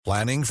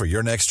Planning for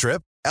your next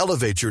trip?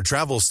 Elevate your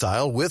travel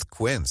style with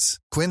Quince.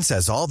 Quince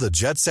has all the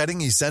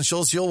jet-setting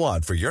essentials you'll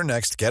want for your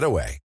next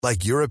getaway,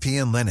 like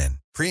European linen,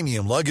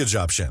 premium luggage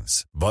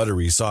options,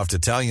 buttery soft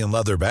Italian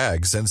leather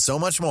bags, and so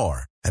much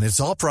more. And it's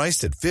all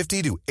priced at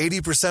 50 to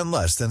 80%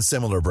 less than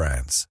similar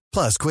brands.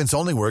 Plus, Quince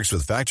only works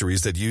with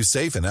factories that use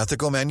safe and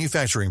ethical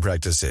manufacturing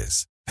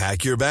practices.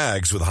 Pack your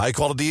bags with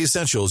high-quality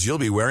essentials you'll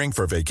be wearing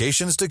for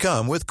vacations to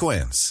come with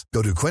Quince.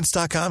 Go to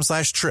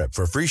quince.com/trip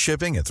for free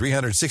shipping and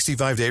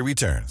 365-day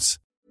returns.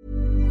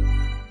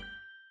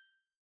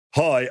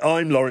 Hi,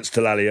 I'm Lawrence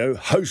Dallaglio,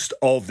 host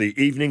of the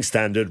Evening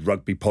Standard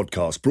Rugby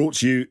Podcast, brought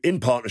to you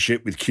in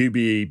partnership with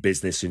QBE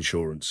Business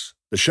Insurance.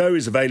 The show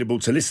is available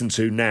to listen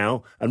to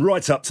now and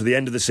right up to the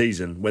end of the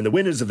season, when the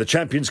winners of the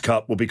Champions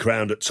Cup will be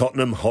crowned at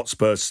Tottenham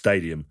Hotspur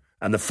Stadium,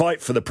 and the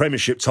fight for the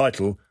Premiership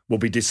title will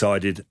be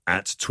decided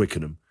at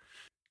Twickenham.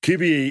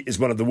 QBE is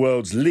one of the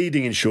world's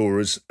leading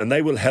insurers, and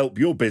they will help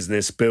your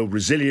business build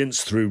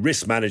resilience through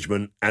risk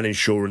management and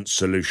insurance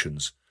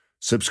solutions.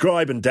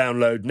 Subscribe and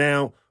download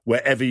now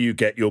wherever you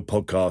get your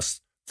podcasts.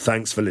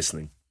 Thanks for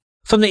listening.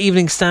 From the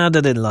Evening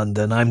Standard in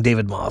London, I'm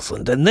David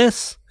Marsland, and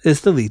this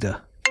is The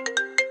Leader.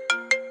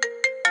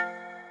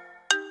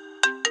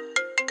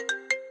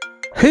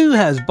 Who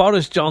has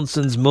Boris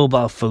Johnson's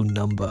mobile phone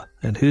number,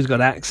 and who's got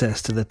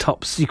access to the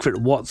top secret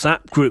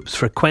WhatsApp groups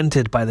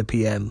frequented by the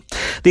PM?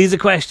 These are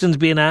questions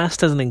being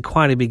asked as an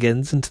inquiry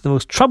begins into the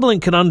most troubling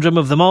conundrum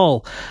of them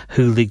all.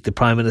 Who leaked the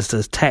Prime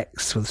Minister's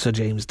texts with Sir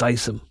James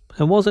Dyson?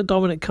 And was it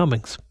Dominic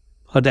Cummings?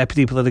 Our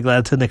Deputy Political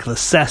Editor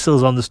Nicholas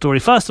Cecil's on the story.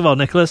 First of all,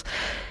 Nicholas,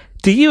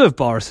 do you have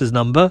Boris's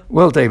number?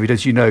 Well, David,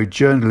 as you know,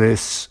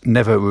 journalists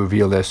never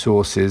reveal their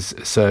sources,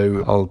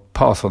 so I'll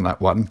pass on that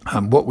one.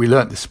 What we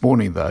learnt this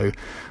morning, though,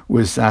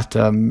 was that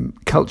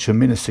Culture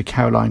Minister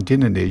Caroline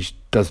Dinenage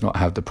does not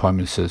have the Prime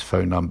Minister's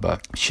phone number.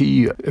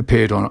 She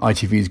appeared on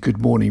ITV's Good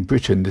Morning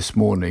Britain this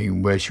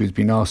morning, where she was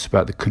being asked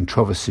about the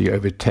controversy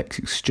over text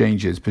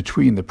exchanges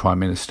between the Prime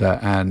Minister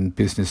and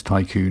business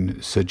tycoon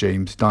Sir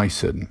James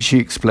Dyson. She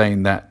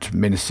explained that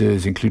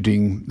ministers,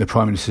 including the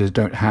Prime Minister,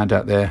 don't hand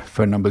out their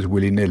phone numbers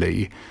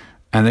willy-nilly.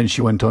 And then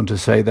she went on to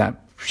say that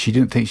she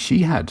didn't think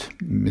she had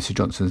Mr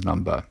Johnson's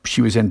number.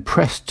 She was then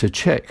pressed to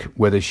check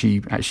whether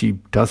she actually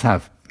does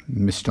have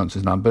Mr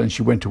Johnson's number, and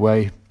she went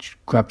away,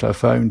 grabbed her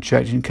phone,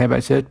 checked, and came back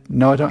and said,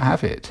 no, I don't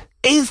have it.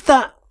 Is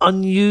that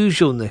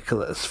unusual,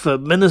 Nicholas, for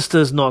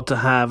ministers not to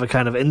have a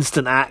kind of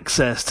instant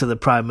access to the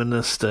Prime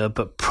Minister,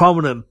 but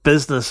prominent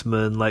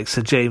businessmen like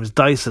Sir James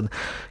Dyson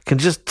can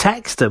just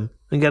text him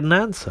and get an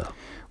answer?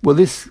 Well,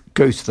 this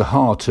goes to the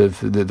heart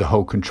of the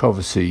whole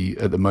controversy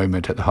at the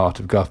moment at the heart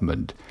of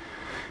government.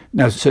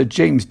 Now, Sir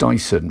James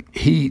Dyson,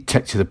 he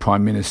texted the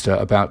Prime Minister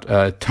about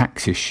a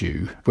tax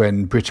issue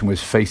when Britain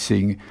was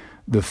facing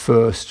the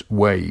first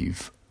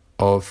wave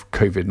of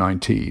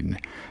COVID-19.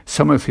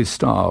 Some of his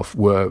staff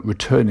were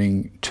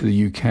returning to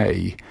the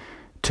UK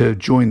to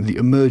join the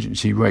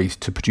emergency race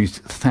to produce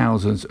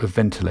thousands of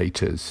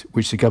ventilators,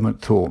 which the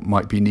government thought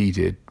might be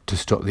needed to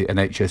stop the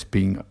NHS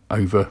being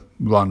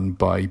overrun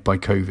by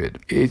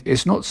COVID.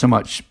 It's not so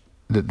much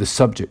the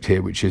subject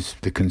here which is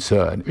the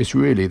concern. It's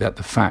really that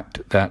the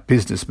fact that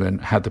businessmen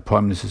had the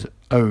Prime Minister's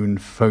own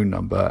phone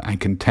number and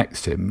can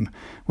text him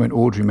when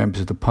ordinary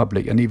members of the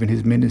public and even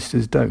his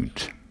ministers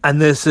don't. And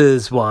this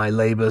is why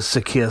Labour's Sir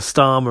Keir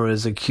Starmer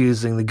is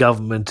accusing the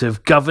government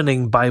of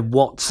governing by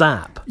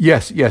WhatsApp.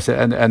 Yes,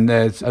 and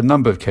there's a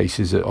number of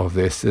cases of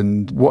this.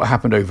 And what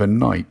happened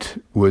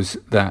overnight was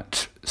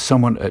that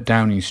someone at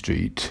Downing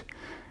Street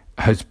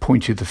has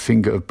pointed the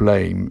finger of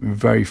blame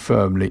very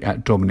firmly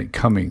at Dominic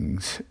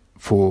Cummings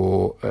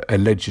for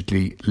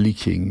allegedly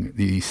leaking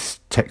the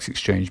text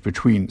exchange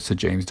between Sir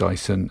James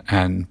Dyson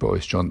and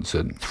Boris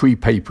Johnson. 3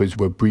 papers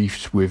were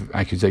briefed with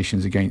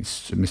accusations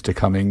against Mr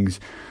Cummings.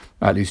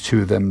 At least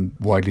 2 of them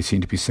widely seen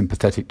to be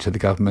sympathetic to the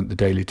government, the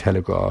Daily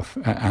Telegraph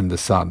and The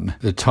Sun.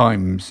 The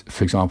Times,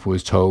 for example,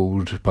 was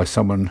told by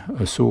someone,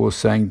 a source,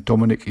 saying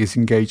Dominic is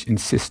engaged in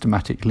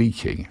systematic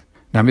leaking.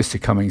 Now, Mr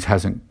Cummings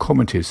hasn't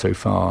commented so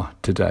far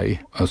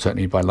today, or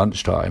certainly by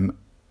lunchtime,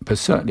 but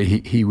certainly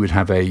he would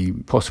have a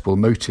possible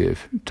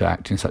motive to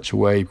act in such a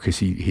way because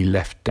he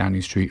left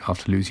Downing Street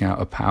after losing out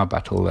a power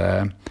battle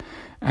there.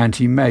 And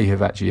he may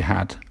have actually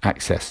had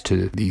access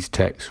to these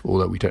texts,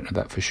 although we don't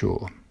know that for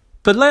sure.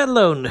 But let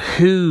alone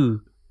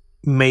who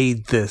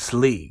made this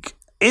leak.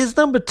 Is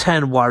Number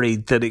 10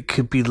 worried that it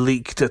could be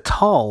leaked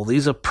at all?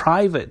 These are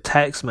private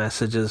text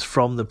messages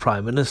from the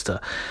Prime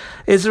Minister.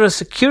 Is there a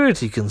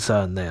security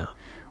concern there?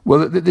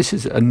 Well, this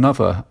is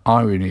another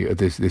irony of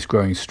this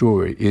growing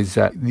story, is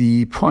that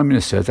the Prime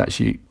Minister has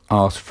actually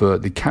asked for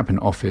the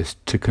Cabinet Office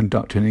to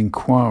conduct an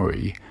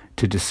inquiry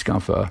to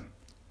discover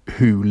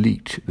who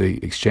leaked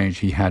the exchange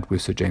he had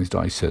with Sir James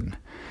Dyson.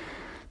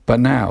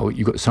 But now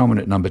you've got someone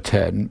at Number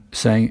 10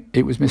 saying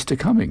it was Mr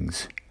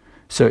Cummings.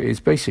 So it's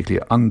basically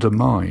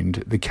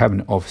undermined the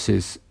Cabinet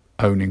Office's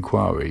own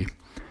inquiry.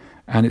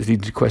 And it's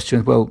leading to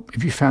questions, well,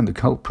 if you found the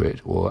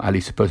culprit, or at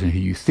least the person who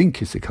you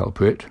think is the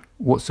culprit,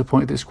 what's the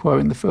point of this quo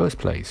in the first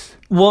place?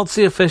 What's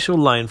the official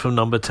line from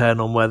Number 10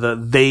 on whether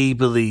they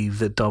believe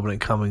that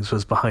Dominic Cummings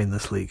was behind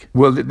this leak?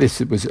 Well,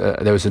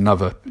 there was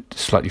another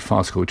slightly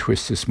farcical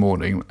twist this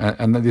morning,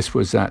 and this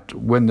was that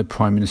when the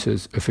Prime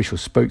Minister's official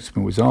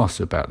spokesman was asked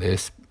about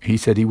this, he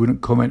said he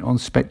wouldn't comment on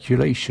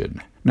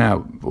speculation.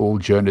 Now, all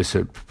journalists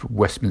at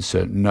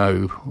Westminster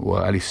know,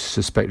 or at least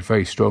suspect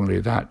very strongly,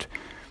 that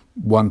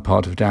one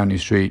part of Downing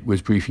Street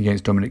was briefing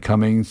against Dominic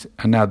Cummings,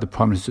 and now the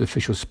Prime Minister's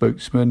official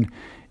spokesman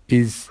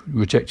is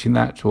rejecting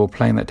that or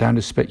playing that down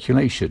as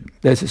speculation.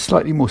 There's a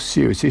slightly more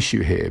serious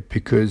issue here,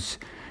 because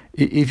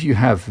if you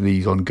have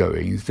these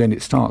ongoings, then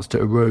it starts to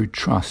erode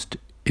trust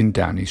in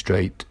Downing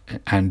Street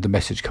and the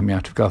message coming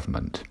out of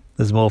government.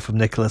 There's more from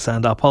Nicholas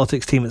and our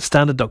politics team at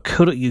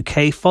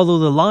standard.co.uk. Follow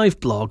the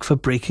live blog for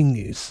breaking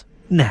news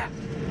now.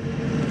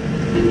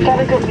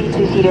 Category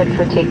B2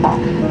 for takeoff.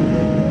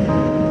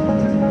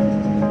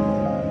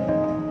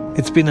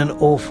 It's been an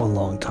awful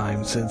long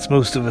time since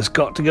most of us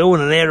got to go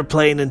on an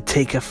aeroplane and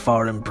take a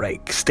foreign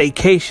break.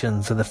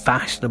 Staycations are the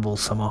fashionable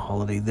summer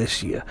holiday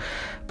this year,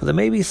 but there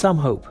may be some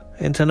hope.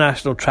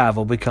 International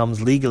travel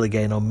becomes legal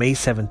again on May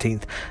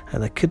 17th,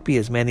 and there could be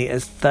as many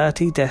as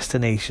 30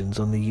 destinations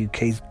on the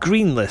UK's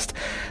green list.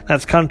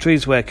 That's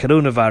countries where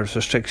coronavirus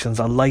restrictions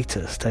are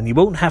lightest, and you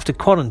won't have to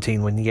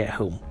quarantine when you get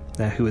home.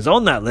 Now, who is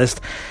on that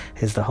list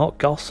is the hot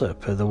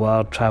gossip of the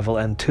World Travel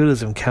and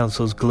Tourism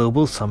Council's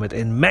Global Summit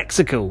in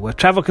Mexico, where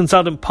travel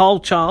consultant Paul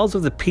Charles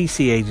of the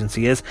PC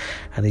Agency is,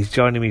 and he's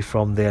joining me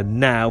from there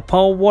now.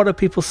 Paul, what are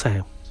people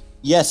saying?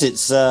 Yes,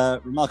 it's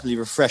remarkably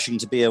refreshing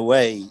to be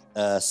away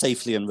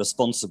safely and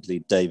responsibly,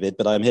 David,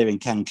 but I'm here in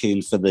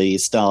Cancun for the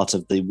start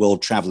of the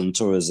World Travel and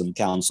Tourism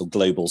Council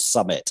Global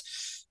Summit,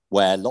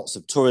 where lots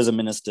of tourism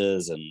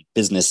ministers and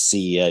business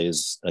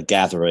CEOs are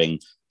gathering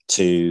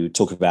to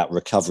talk about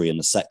recovery in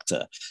the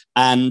sector.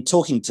 And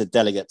talking to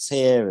delegates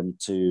here and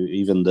to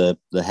even the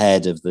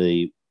head of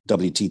the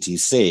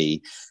WTTC,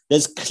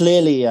 there's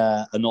clearly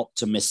an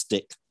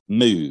optimistic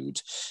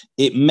mood.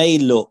 It may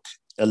look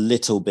a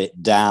little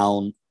bit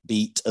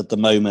downbeat at the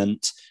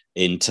moment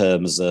in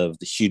terms of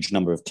the huge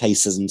number of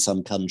cases in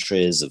some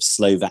countries, of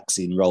slow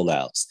vaccine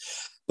rollouts.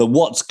 But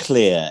what's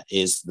clear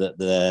is that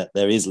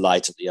there is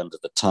light at the end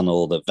of the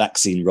tunnel, that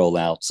vaccine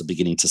rollouts are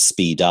beginning to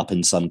speed up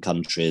in some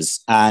countries.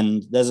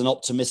 And there's an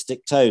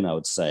optimistic tone, I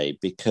would say,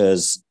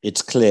 because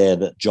it's clear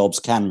that jobs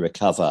can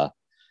recover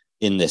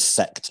in this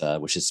sector,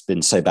 which has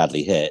been so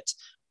badly hit,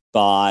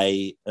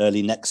 by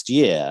early next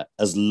year,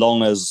 as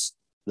long as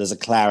there's a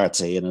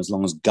clarity and as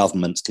long as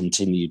governments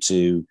continue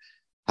to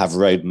have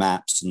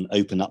roadmaps and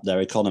open up their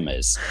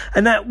economies.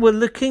 And that we're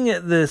looking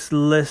at this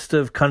list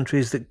of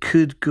countries that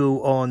could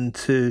go on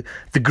to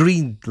the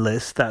green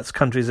list. That's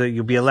countries that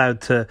you'll be allowed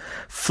to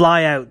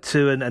fly out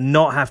to and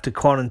not have to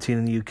quarantine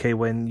in the UK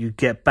when you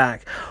get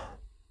back.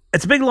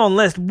 It's a big, long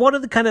list. What are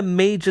the kind of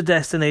major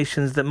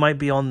destinations that might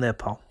be on there,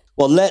 Paul?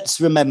 Well, let's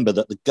remember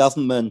that the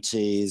government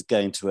is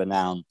going to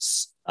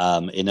announce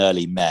in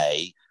early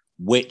May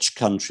which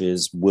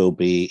countries will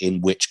be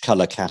in which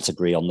colour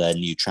category on their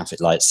new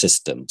traffic light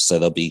system. So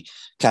they'll be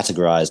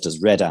categorised as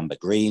red, amber,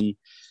 green.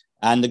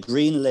 And the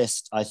green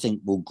list, I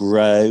think, will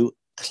grow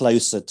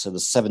closer to the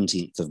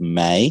 17th of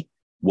May,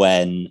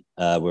 when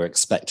we're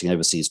expecting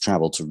overseas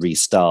travel to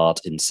restart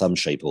in some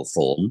shape or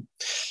form.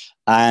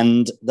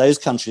 And those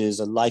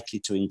countries are likely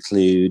to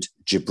include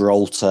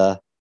Gibraltar,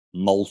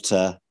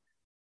 Malta,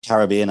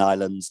 Caribbean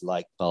islands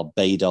like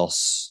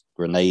Barbados,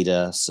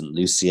 Grenada, St.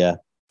 Lucia.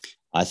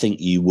 I think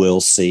you will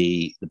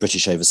see the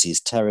British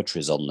Overseas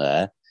Territories on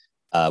there,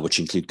 which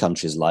include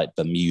countries like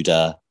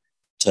Bermuda,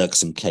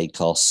 Turks and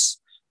Caicos,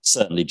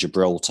 certainly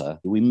Gibraltar.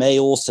 We may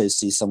also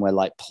see somewhere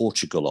like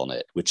Portugal on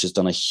it, which has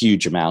done a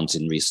huge amount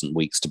in recent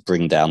weeks to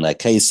bring down their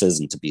cases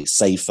and to be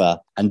safer.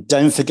 And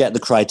don't forget the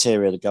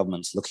criteria the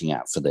government's looking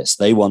at for this.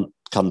 They want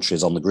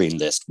countries on the green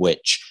list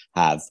which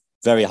have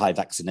very high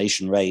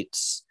vaccination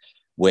rates,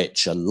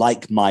 which are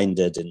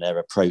like-minded in their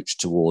approach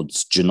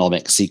towards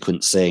genomic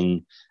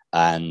sequencing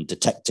and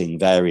detecting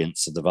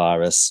variants of the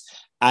virus,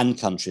 and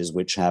countries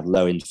which have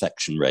low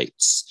infection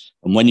rates.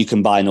 And when you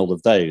combine all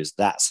of those,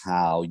 that's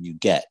how you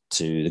get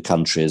to the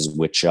countries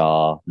which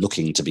are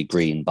looking to be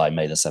green by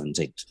May the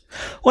 17th.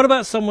 What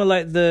about somewhere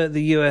like the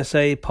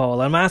USA,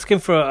 Paul? I'm asking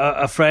for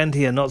a friend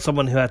here, not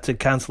someone who had to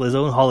cancel his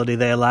own holiday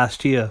there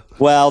last year.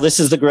 Well, this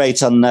is the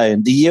great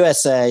unknown. The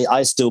USA,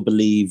 I still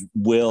believe,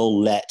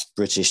 will let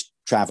British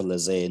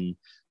travellers in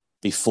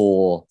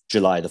before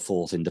July the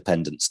 4th,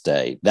 Independence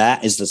Day.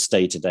 That is the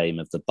stated aim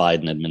of the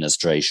Biden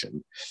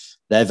administration.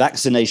 Their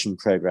vaccination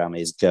program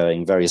is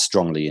going very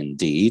strongly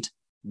indeed.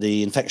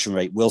 The infection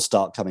rate will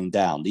start coming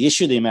down. The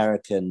issue the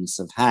Americans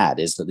have had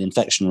is that the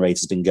infection rate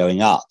has been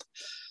going up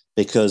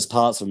because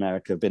parts of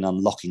America have been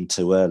unlocking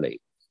too early.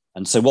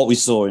 And so what we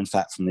saw, in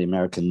fact, from the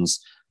Americans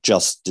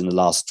just in the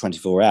last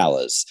 24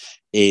 hours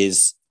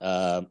is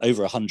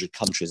over 100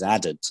 countries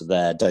added to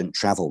their don't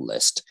travel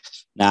list.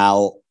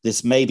 Now,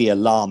 this may be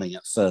alarming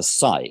at first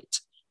sight,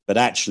 but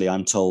actually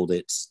I'm told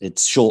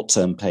it's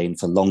short-term pain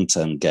for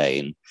long-term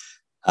gain.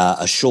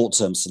 a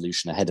short-term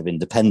solution ahead of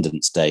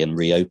Independence Day and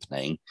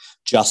reopening,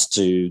 just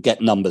to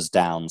get numbers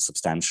down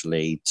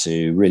substantially,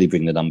 to really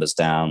bring the numbers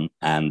down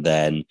and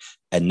then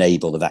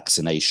enable the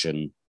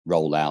vaccination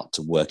rollout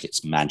to work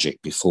its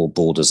magic before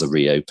borders are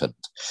reopened.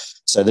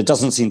 So there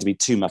doesn't seem to be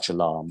too much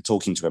alarm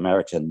talking to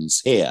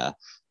Americans here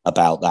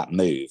about that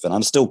move. And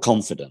I'm still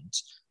confident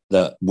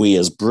that we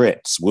as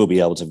Brits will be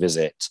able to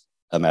visit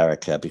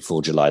America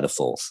before July the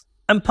 4th.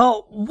 And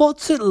Paul,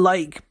 what's it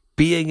like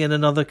being in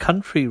another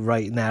country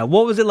right now?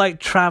 What was it like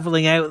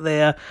travelling out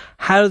there?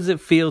 How does it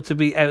feel to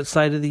be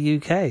outside of the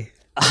UK?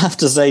 I have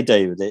to say,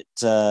 David, it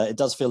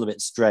does feel a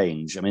bit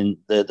strange. I mean,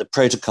 the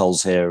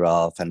protocols here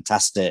are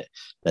fantastic.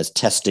 There's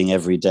testing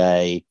every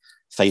day,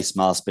 face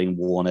masks being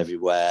worn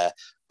everywhere.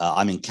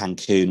 I'm in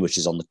Cancun, which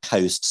is on the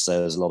coast,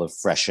 so there's a lot of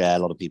fresh air. A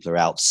lot of people are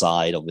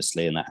outside,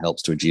 obviously, and that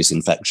helps to reduce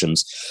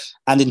infections.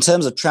 And in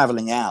terms of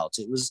travelling out,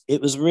 it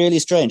was really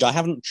strange. I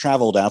haven't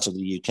travelled out of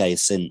the UK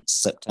since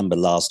September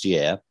last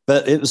year,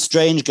 but it was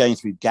strange going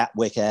through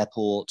Gatwick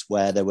Airport,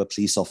 where there were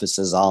police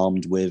officers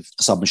armed with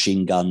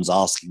submachine guns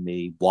asking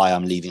me why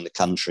I'm leaving the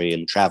country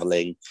and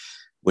travelling,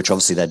 which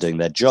obviously they're doing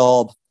their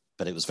job.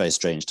 But it was very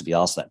strange to be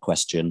asked that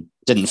question.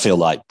 Didn't feel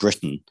like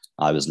Britain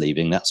I was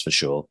leaving, that's for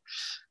sure.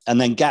 And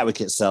then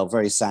Gatwick itself,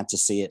 very sad to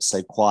see it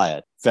so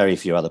quiet. Very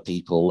few other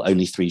people,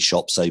 only 3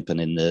 shops open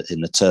in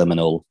the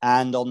terminal.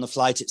 And on the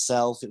flight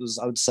itself, it was,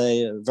 I would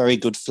say, a very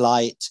good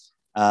flight.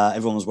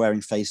 Everyone was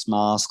wearing face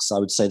masks. I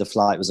would say the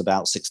flight was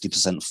about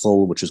 60%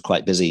 full, which was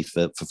quite busy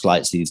for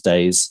flights these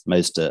days.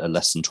 Most are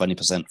less than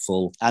 20%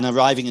 full. And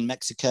arriving in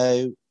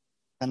Mexico,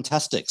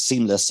 fantastic,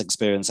 seamless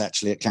experience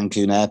actually at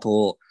Cancun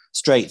Airport.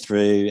 Straight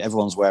through,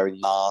 everyone's wearing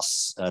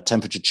masks,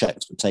 temperature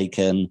checks were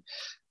taken,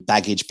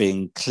 baggage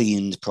being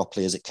cleaned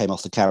properly as it came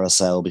off the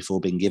carousel before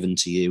being given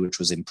to you, which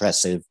was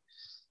impressive.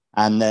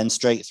 And then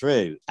straight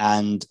through.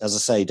 And as I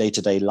say,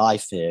 day-to-day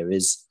life here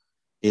is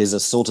a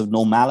sort of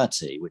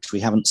normality, which we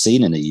haven't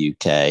seen in the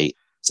UK.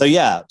 So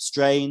yeah,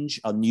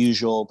 strange,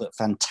 unusual, but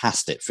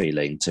fantastic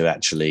feeling to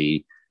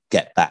actually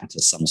get back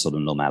to some sort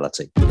of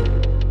normality.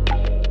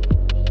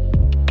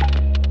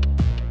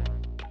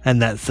 And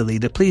that's the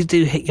leader. Please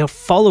do hit your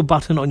follow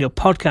button on your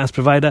podcast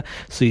provider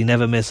so you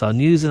never miss our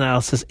news,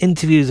 analysis,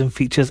 interviews and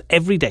features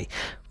every day.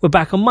 We're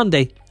back on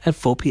Monday at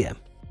 4 p.m.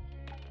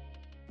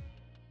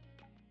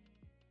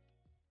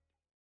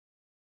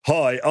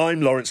 Hi,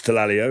 I'm Lawrence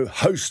Dallaglio,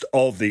 host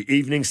of the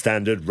Evening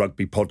Standard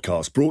Rugby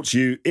Podcast, brought to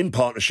you in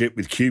partnership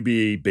with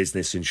QBE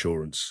Business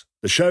Insurance.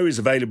 The show is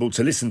available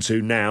to listen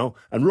to now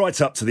and right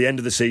up to the end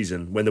of the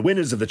season, when the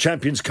winners of the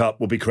Champions Cup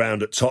will be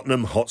crowned at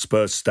Tottenham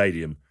Hotspur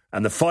Stadium,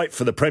 and the fight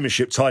for the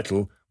Premiership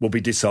title will be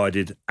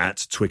decided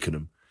at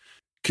Twickenham.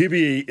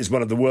 QBE is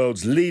one of the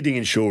world's leading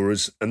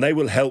insurers, and they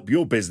will help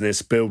your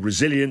business build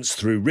resilience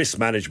through risk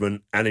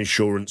management and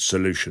insurance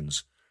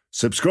solutions.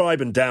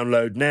 Subscribe and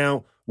download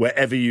now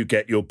wherever you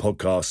get your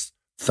podcasts.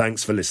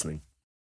 Thanks for listening.